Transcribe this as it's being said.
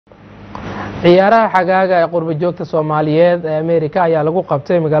ciyaaraha xagaaga ee qurba joogta Soomaaliyeed ee Ameerika ayaa lagu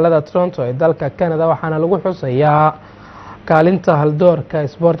qabtay magaalada Toronto ee dalka Canada waxaana lagu xusayaa kaalinta haldoorka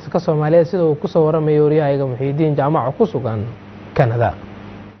isboortiska Soomaaliyeed sida uu ku soo waramayo wariyaha Muxiidiin Jaamac ku sugan Canada.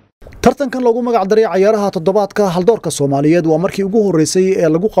 tartankan lagu magac daray ciyaaraha toddobaadka haldoorka Soomaaliyeed waa markii ugu horeysay ee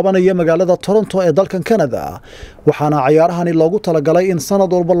lagu qabanayo magaalada Toronto ee dalkan Canada waxaana ciyaarahani loogu talagalay in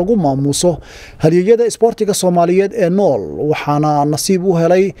sanad walba lagu maamuuso halyeeyada isboortiga Soomaaliyeed ee nool waxaana nasiib u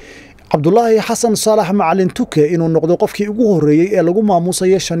helay Abdullahi Xasan Saalax Macalin Tuke inuu noqdo qofkii ugu horeeyay ee lagu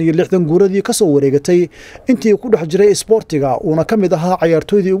maamuusay 65 guuradii ka soo wareegatay intii ku dhex jiray isboortiga una kamid ahaa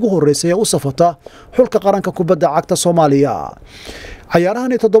ciyaartoydii ugu horeysay ee u safata xulka qaranka kubadda cagta Soomaaliya.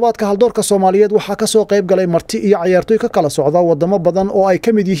 ciyaarahani toddobaadka haldoorka Soomaaliyeed waxaa ka soo qayb galay marti iyo ciyaartoy ka kala socda wadamo badan oo ay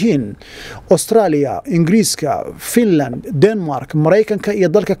kamid yihiin Australia, Ingiriiska, Finland, Denmark, Mareykanka iyo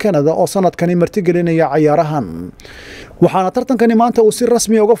dalka Canada oo sanadkani marti gelinaya ciyaarahan. waxaana tartankani maanta uu si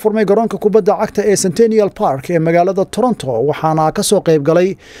rasmi ah uga furmay garoonka kubadda cagta ee Centennial Park ee magaalada Toronto waxaana ka soo qayb galay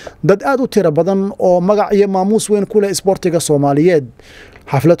dad aad u tiro badan oo magac iyo maamuus weyn ku leh isboortiga Soomaaliyeed.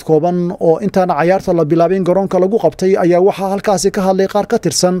 xaflad kooban oo intaan ciyaarta la bilaabin garoonka lagu qabtay ayaa waxa halkaasi ka hadlay qaar ka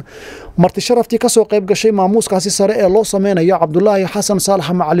tirsan marti sharaftii ka soo qayb gashay maamuuskaasi sare ee loo sameeyo Abdullahi Xasan Saalax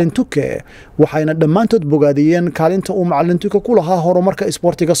Macalin Tuke waxayna dhammaantood bogaadiyeen kaalinta uu Macalin Tuke ku lahaa horumarka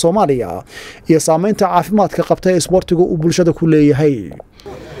isboortiga Soomaaliya iyo saameynta caafimaadka qabtay isboortigu uu bulshada ku leeyahay.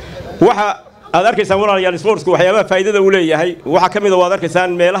 waxa aad arkaysaan walaalayaal isboortigu waxyaabaha faa'iidada uu leeyahay waxa kamid ah waad arkaysaan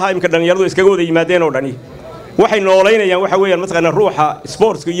meelaha imka dhalinyaradu iskaga wada yimaadeen oo dhani waxay nooleynayaan waxa weeyaan mataqaana ruuxa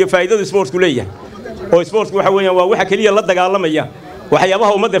sportsku iyo faa'iidada sportsku leeyahay oo sportsku waxa weeyaan waa waxa kaliya la dagaalamaya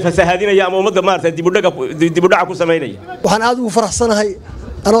waxyaabaha ummadda fasahaadinaya ama ummadda maartay dib u dhac ku sameeynaya waxaan aad ugu faraxsanahay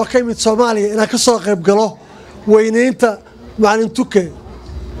anoo ka mid Soomaaliya inaan ka soo qayb galo weynaynta Macalin Tuke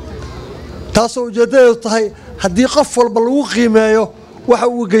taasoo ujeedadeedu tahay haddii qof walba lagu qiimeeyo waxa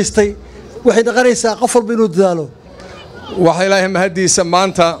uu geystay waxay dhaqanaysaa qof walba inuu dadaalo waxa Ilaahay mahadiisa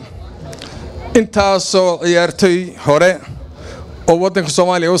maanta intaasoo ciyaartoy hore oo waddanka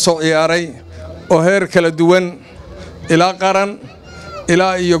Soomaaliya u soo ciyaaray oo heer kala duwan ilaa qaran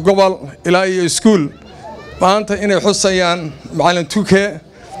ilaa iyo gobol ilaa iyo iskuul maanta inay xusayaan Macalin Tuke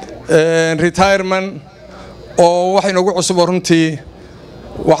retirement oo waxay nagu cusub runtii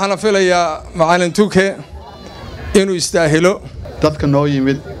waxaana filayaa Macalin Tuke inuu istaahilo dadka noo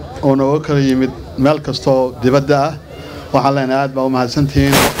yimid oo noo kala yimid meel kastoo dibadda ah waxaan leenahay aad baa u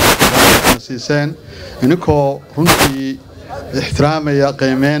mahadsantihiin siiseen inkoo runtii ixtiraamaya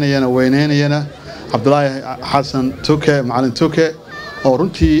qiimeynayana weyneynayana Abdullahi Xasan Tuke Macalin Tuke oo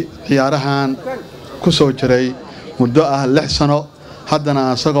runtii ciyaarahan ku soo jiray muddo 6 sano haddana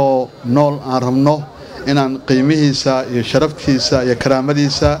asagoo nool aan rabno inaan qiimihiisa iyo sharaftiisa iyo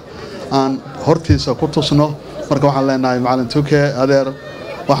karaamadiisa aan hortiisa ku tusno marka waxaan leenahay Macalin Tuke adeer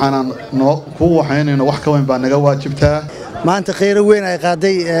waxaan ku waxaynayno wax ka weyn baa naga waajibtaa maanta khayr weyn ay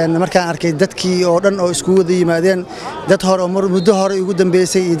qaaday markaan arkay dadkii oo dhan oo isku wada yimaadeen dad hore muddo hore ugu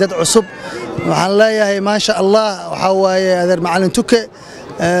dambeysay iyo dad cusub waxaan leeyahay ma sha Allah waxa waaye adeer Macalin Tuke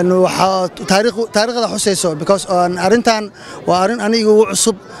waxa taariikhda xusayso because arintan waa arin anigu ugu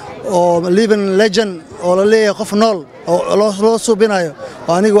cusub oo living legend oo la leeyahay qof nool oo loo subinayo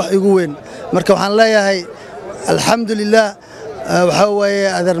oo aniga wax igu weyn marka waxaan leeyahay alxamdulillah waxa waaye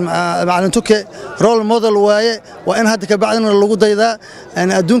adeer Macalin Tuke role model waaye waa in hadda ka bacdina lagu daydaa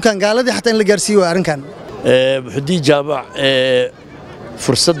adduunkan gaaladii xataa in la gaarsiiyo arrinkan Muxiidiin Jaamac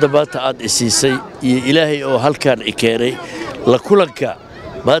fursadda maanta aad isiisay iyo Ilaahay oo halkan i keenay la kulanka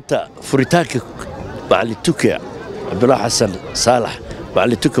maanta furitaanka Macalin Tuke Abdullahi Xasan Saalax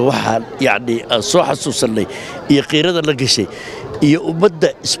Macalin Tuke waxaan yacni aan soo xasuusanay iyo qiirada la gashay iyo ummadda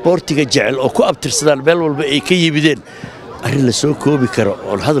isboortiga jecel oo ku abtirsadaan meel walba ay ka yimideen arrin la soo koobi karo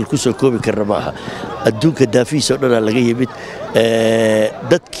oo hadal ku soo koobi karna maaha adduunka daafiisa oo dhan laga yimid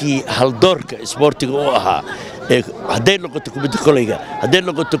dadkii haldoorka isboortiga u ahaa hadday noqoto kubadda kolayga hadday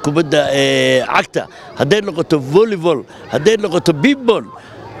noqoto kubadda cagta hadday noqoto volleyball hadday noqoto beanball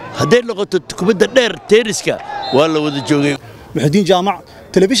hadday noqoto kubadda dheer tenniska waa la wada joogay Muxiidiin Jaamac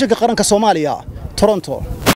telefishinka qaranka Soomaaliya Toronto